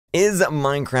Is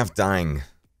Minecraft dying?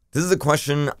 This is a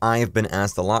question I've been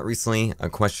asked a lot recently, a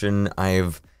question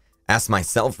I've asked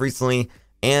myself recently,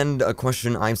 and a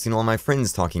question I've seen all my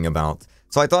friends talking about.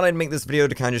 So I thought I'd make this video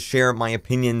to kind of share my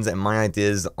opinions and my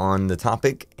ideas on the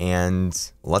topic, and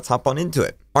let's hop on into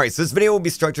it. Alright, so this video will be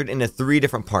structured into 3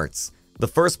 different parts. The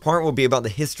first part will be about the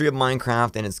history of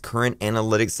Minecraft and its current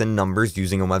analytics and numbers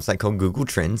using a website called Google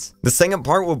Trends. The second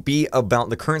part will be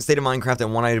about the current state of Minecraft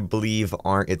and what I believe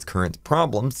are its current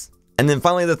problems. And then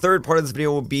finally, the third part of this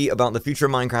video will be about the future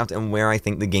of Minecraft and where I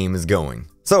think the game is going.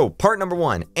 So, part number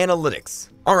 1, analytics.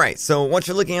 Alright, so what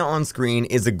you're looking at on screen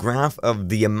is a graph of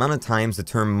the amount of times the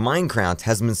term Minecraft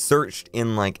has been searched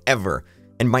in like ever.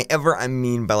 And by ever, I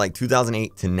mean by like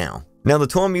 2008 to now. Now, the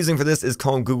tool I'm using for this is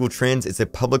called Google Trends. It's a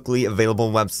publicly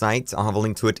available website. I'll have a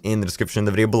link to it in the description of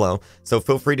the video below. So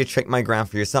feel free to check my graph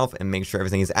for yourself and make sure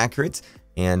everything is accurate.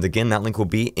 And again, that link will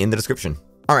be in the description.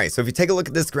 Alright, so if you take a look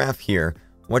at this graph here,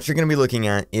 what you're going to be looking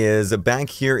at is back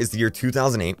here is the year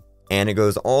 2008. And it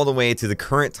goes all the way to the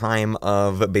current time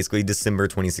of basically December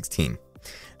 2016.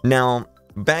 Now,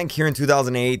 back here in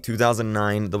 2008,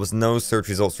 2009, there was no search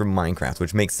results for Minecraft,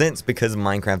 which makes sense because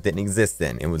Minecraft didn't exist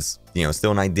then. It was,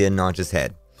 still an idea in Notch's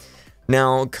head.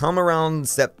 Now, come around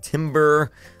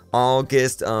September,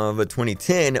 August of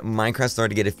 2010, Minecraft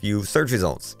started to get a few search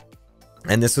results.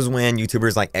 And this was when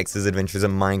YouTubers like X's Adventures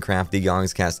in Minecraft, the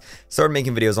Yogscast, started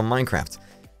making videos on Minecraft.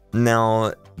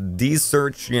 Now, these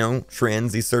search,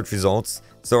 trends, these search results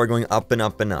started going up and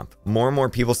up and up. More and more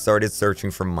people started searching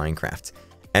for Minecraft.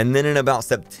 And then in about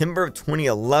September of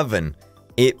 2011,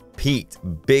 it peaked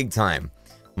big time.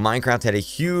 Minecraft had a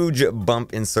huge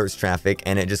bump in search traffic,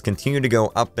 and it just continued to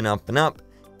go up and up and up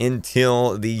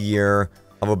until the year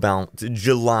of about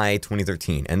July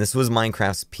 2013. And this was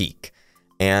Minecraft's peak.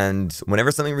 And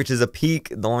whenever something reaches a peak,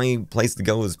 the only place to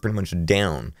go is pretty much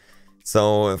down.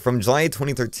 So from July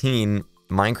 2013,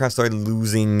 Minecraft started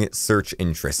losing search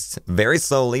interest. Very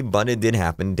slowly, but it did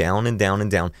happen, down and down and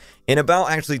down. In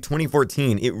about actually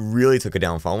 2014, it really took a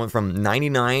downfall. It went from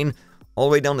 99 all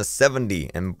the way down to 70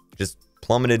 and just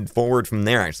plummeted forward from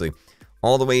there actually.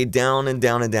 All the way down and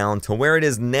down and down to where it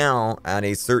is now at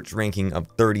a search ranking of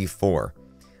 34.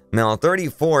 Now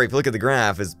 34, if you look at the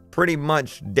graph, is pretty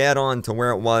much dead on to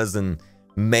where it was in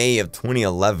May of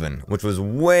 2011, which was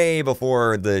way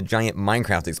before the giant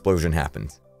Minecraft explosion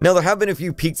happened. Now, there have been a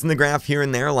few peaks in the graph here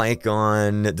and there, like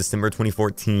on December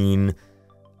 2014,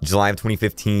 July of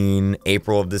 2015,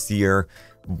 April of this year.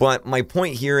 But my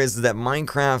point here is that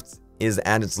Minecraft is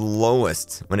at its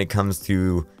lowest when it comes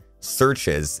to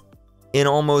searches in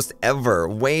almost ever,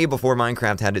 way before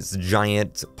Minecraft had its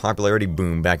giant popularity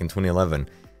boom back in 2011.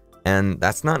 And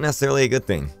that's not necessarily a good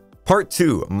thing. Part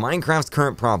 2, Minecraft's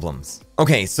current problems.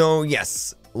 Okay, so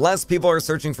yes, less people are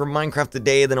searching for Minecraft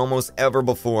today than almost ever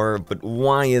before, but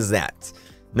why is that?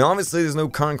 Now, obviously, there's no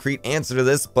concrete answer to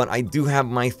this, but I do have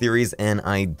my theories and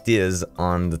ideas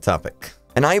on the topic.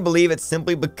 And I believe it's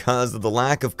simply because of the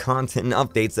lack of content and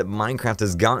updates that Minecraft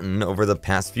has gotten over the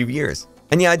past few years.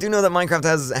 And yeah, I do know that Minecraft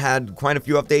has had quite a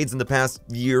few updates in the past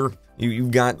year.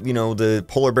 You've got, the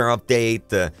polar bear update,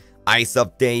 the ice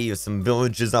update, you have some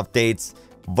villages updates.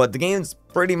 But the game's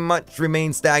pretty much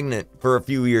remained stagnant for a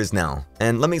few years now.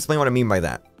 And let me explain what I mean by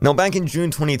that. Now, back in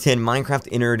June 2010, Minecraft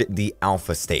entered the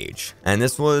alpha stage. And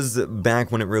this was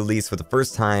back when it released for the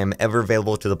first time ever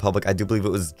available to the public. I do believe it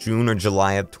was June or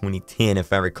July of 2010,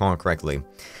 if I recall correctly.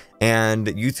 And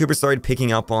YouTubers started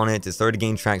picking up on it. It started to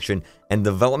gain traction. And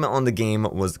development on the game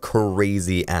was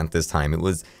crazy at this time. It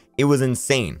was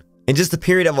insane. In just a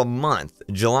period of a month,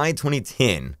 July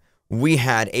 2010, we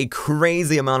had a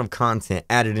crazy amount of content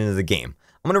added into the game.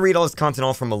 I'm going to read all this content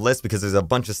off from a list because there's a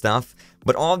bunch of stuff,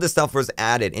 but all of this stuff was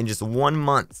added in just 1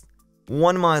 month.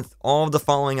 1 month, all of the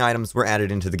following items were added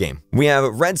into the game. We have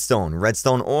redstone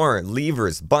ore,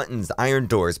 levers, buttons, iron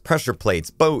doors, pressure plates,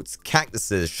 boats,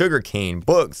 cactuses, sugarcane,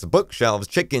 books, bookshelves,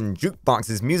 chicken,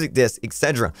 jukeboxes, music discs,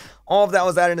 etc. All of that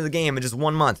was added into the game in just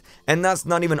 1 month, and that's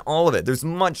not even all of it. There's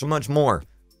much, much more.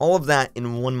 All of that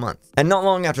in 1 month. And not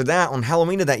long after that, on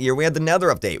Halloween of that year, we had the Nether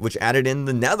update, which added in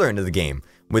the Nether into the game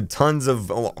with tons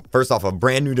of, well, first off, a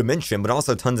brand new dimension, but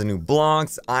also tons of new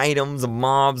blocks, items,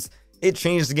 mobs. It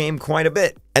changed the game quite a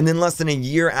bit. And then less than a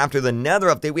year after the Nether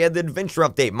update, we had the Adventure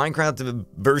update, Minecraft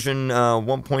version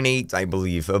 1.8, I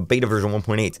believe, beta version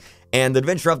 1.8. And the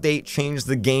Adventure update changed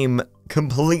the game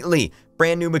completely.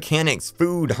 Brand new mechanics,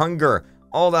 food, hunger,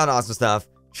 all that awesome stuff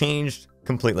changed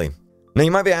completely. Now,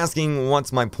 you might be asking,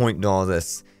 what's my point to all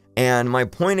this? And my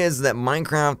point is that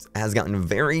Minecraft has gotten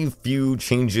very few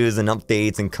changes and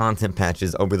updates and content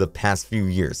patches over the past few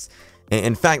years.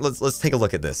 In fact, let's take a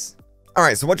look at this.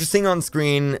 Alright, so what you're seeing on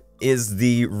screen is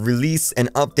the release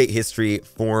and update history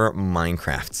for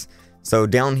Minecraft. So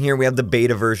down here we have the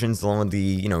beta versions along with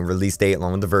the, release date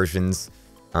along with the versions.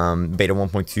 Beta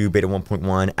 1.2, beta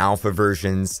 1.1, alpha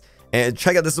versions. And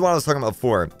check out, this is what I was talking about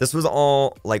before. This was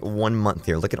all like 1 month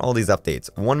here. Look at all these updates.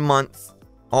 1 month,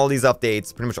 all these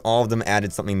updates, pretty much all of them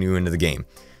added something new into the game.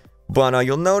 But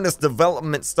you'll notice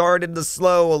development started to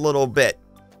slow a little bit.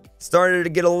 Started to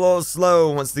get a little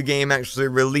slow once the game actually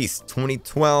released.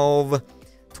 2012,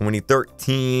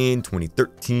 2013,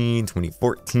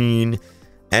 2014.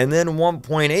 And then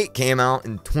 1.8 came out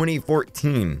in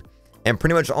 2014. And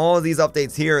pretty much all of these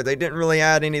updates here, they didn't really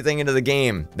add anything into the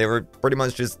game. They were pretty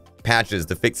much just patches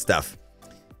to fix stuff.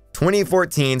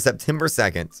 2014, September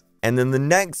 2nd. And then the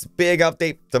next big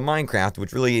update to Minecraft,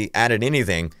 which really added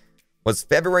anything, was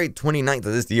February 29th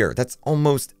of this year. That's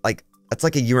almost like, that's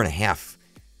like a year and a half.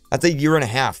 That's a year and a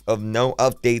half of no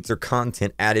updates or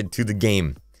content added to the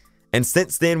game. And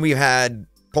since then, we've had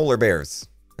polar bears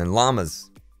and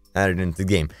llamas added into the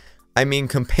game. I mean,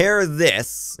 compare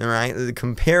this, all right?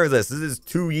 Compare this. This is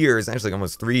 2 years, actually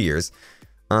almost 3 years.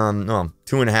 No,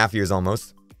 2.5 years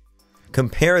almost.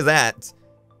 Compare that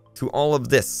to all of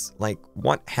this. Like,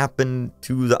 what happened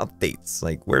to the updates?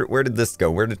 Like, where did this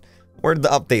go? Where did the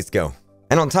updates go?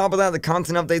 And on top of that, the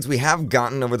content updates we have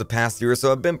gotten over the past year or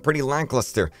so have been pretty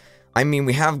lackluster. I mean,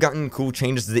 we have gotten cool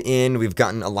changes to the inn. We've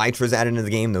gotten elytras added into the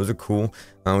game. Those are cool.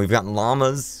 We've gotten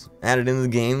llamas added into the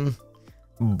game.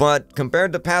 But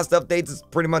compared to past updates, it's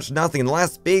pretty much nothing. The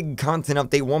last big content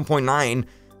update, 1.9,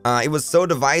 it was so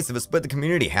divisive, it split the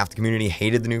community. Half the community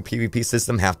hated the new PvP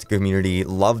system, half the community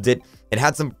loved it. It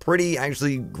had some pretty,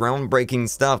 actually, groundbreaking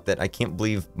stuff that I can't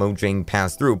believe Mojang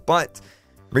passed through. But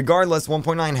regardless,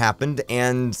 1.9 happened,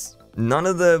 and none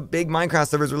of the big Minecraft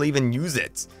servers really even use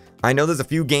it. I know there's a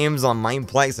few games on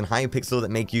Mineplex and Hypixel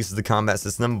that make use of the combat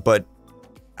system, but,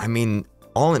 I mean,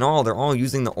 all in all, they're all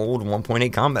using the old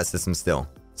 1.8 combat system still.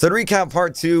 So to recap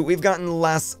part 2, we've gotten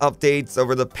less updates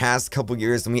over the past couple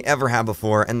years than we ever have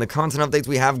before, and the content updates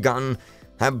we have gotten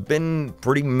have been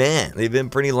pretty meh. They've been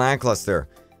pretty lackluster.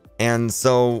 And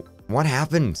so, what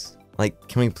happened? Like,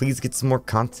 can we please get some more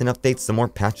content updates, some more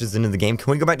patches into the game?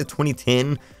 Can we go back to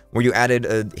 2010, where you added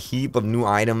a heap of new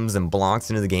items and blocks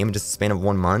into the game in just a span of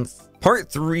 1 month? Part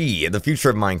 3, the future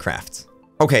of Minecraft.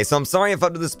 Okay, so I'm sorry if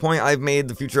up to this point I've made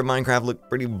the future of Minecraft look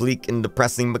pretty bleak and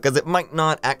depressing, because it might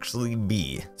not actually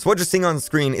be. So what you're seeing on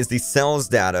screen is the sales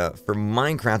data for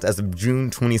Minecraft as of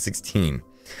June 2016.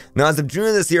 Now, as of June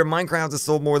of this year, Minecraft has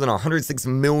sold more than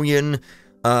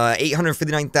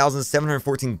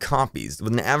 106,859,714 copies,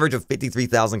 with an average of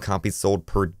 53,000 copies sold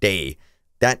per day.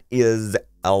 That is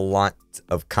a lot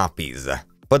of copies.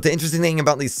 But the interesting thing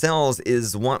about these sales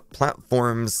is what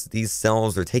platforms these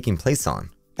sales are taking place on.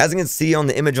 As you can see on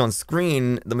the image on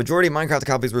screen, the majority of Minecraft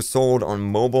copies were sold on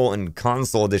mobile and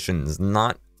console editions,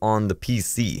 not on the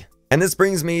PC. And this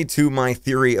brings me to my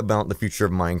theory about the future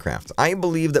of Minecraft. I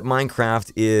believe that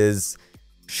Minecraft is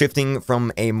shifting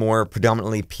from a more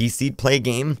predominantly PC play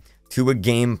game to a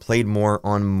game played more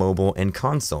on mobile and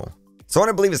console. So what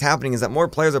I believe is happening is that more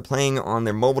players are playing on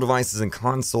their mobile devices and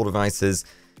console devices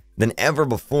than ever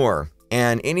before.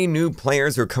 And any new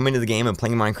players who are coming to the game and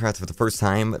playing Minecraft for the first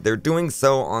time, they're doing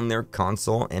so on their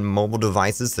console and mobile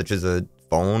devices such as a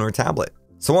phone or tablet.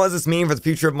 So what does this mean for the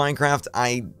future of Minecraft?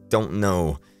 I don't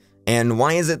know. And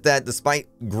why is it that despite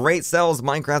great sales,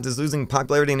 Minecraft is losing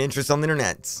popularity and interest on the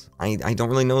internet? I don't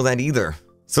really know that either.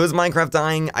 So is Minecraft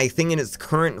dying? I think in its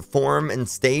current form and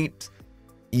state,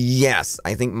 yes,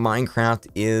 I think Minecraft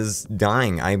is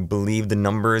dying. I believe the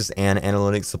numbers and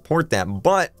analytics support that,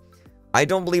 but I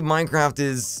don't believe Minecraft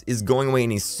is going away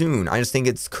any soon. I just think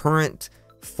its current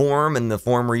form and the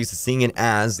form we're used to seeing it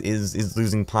as is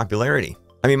losing popularity.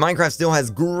 I mean, Minecraft still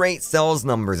has great sales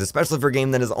numbers, especially for a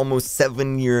game that is almost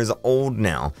 7 years old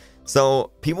now.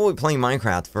 So people will be playing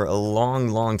Minecraft for a long,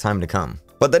 long time to come.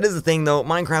 But that is the thing though,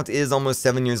 Minecraft is almost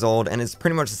 7 years old and it's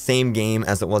pretty much the same game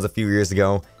as it was a few years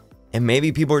ago. And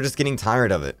maybe people are just getting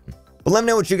tired of it. But let me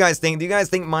know what you guys think. Do you guys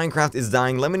think Minecraft is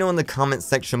dying? Let me know in the comment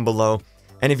section below.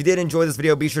 And if you did enjoy this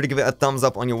video, be sure to give it a thumbs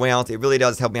up on your way out. It really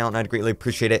does help me out and I'd greatly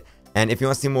appreciate it. And if you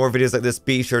want to see more videos like this,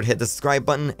 be sure to hit the subscribe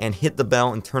button and hit the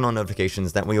bell and turn on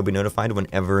notifications. That way you'll be notified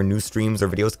whenever new streams or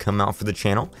videos come out for the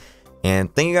channel.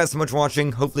 And thank you guys so much for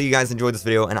watching. Hopefully you guys enjoyed this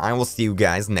video and I will see you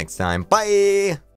guys next time. Bye!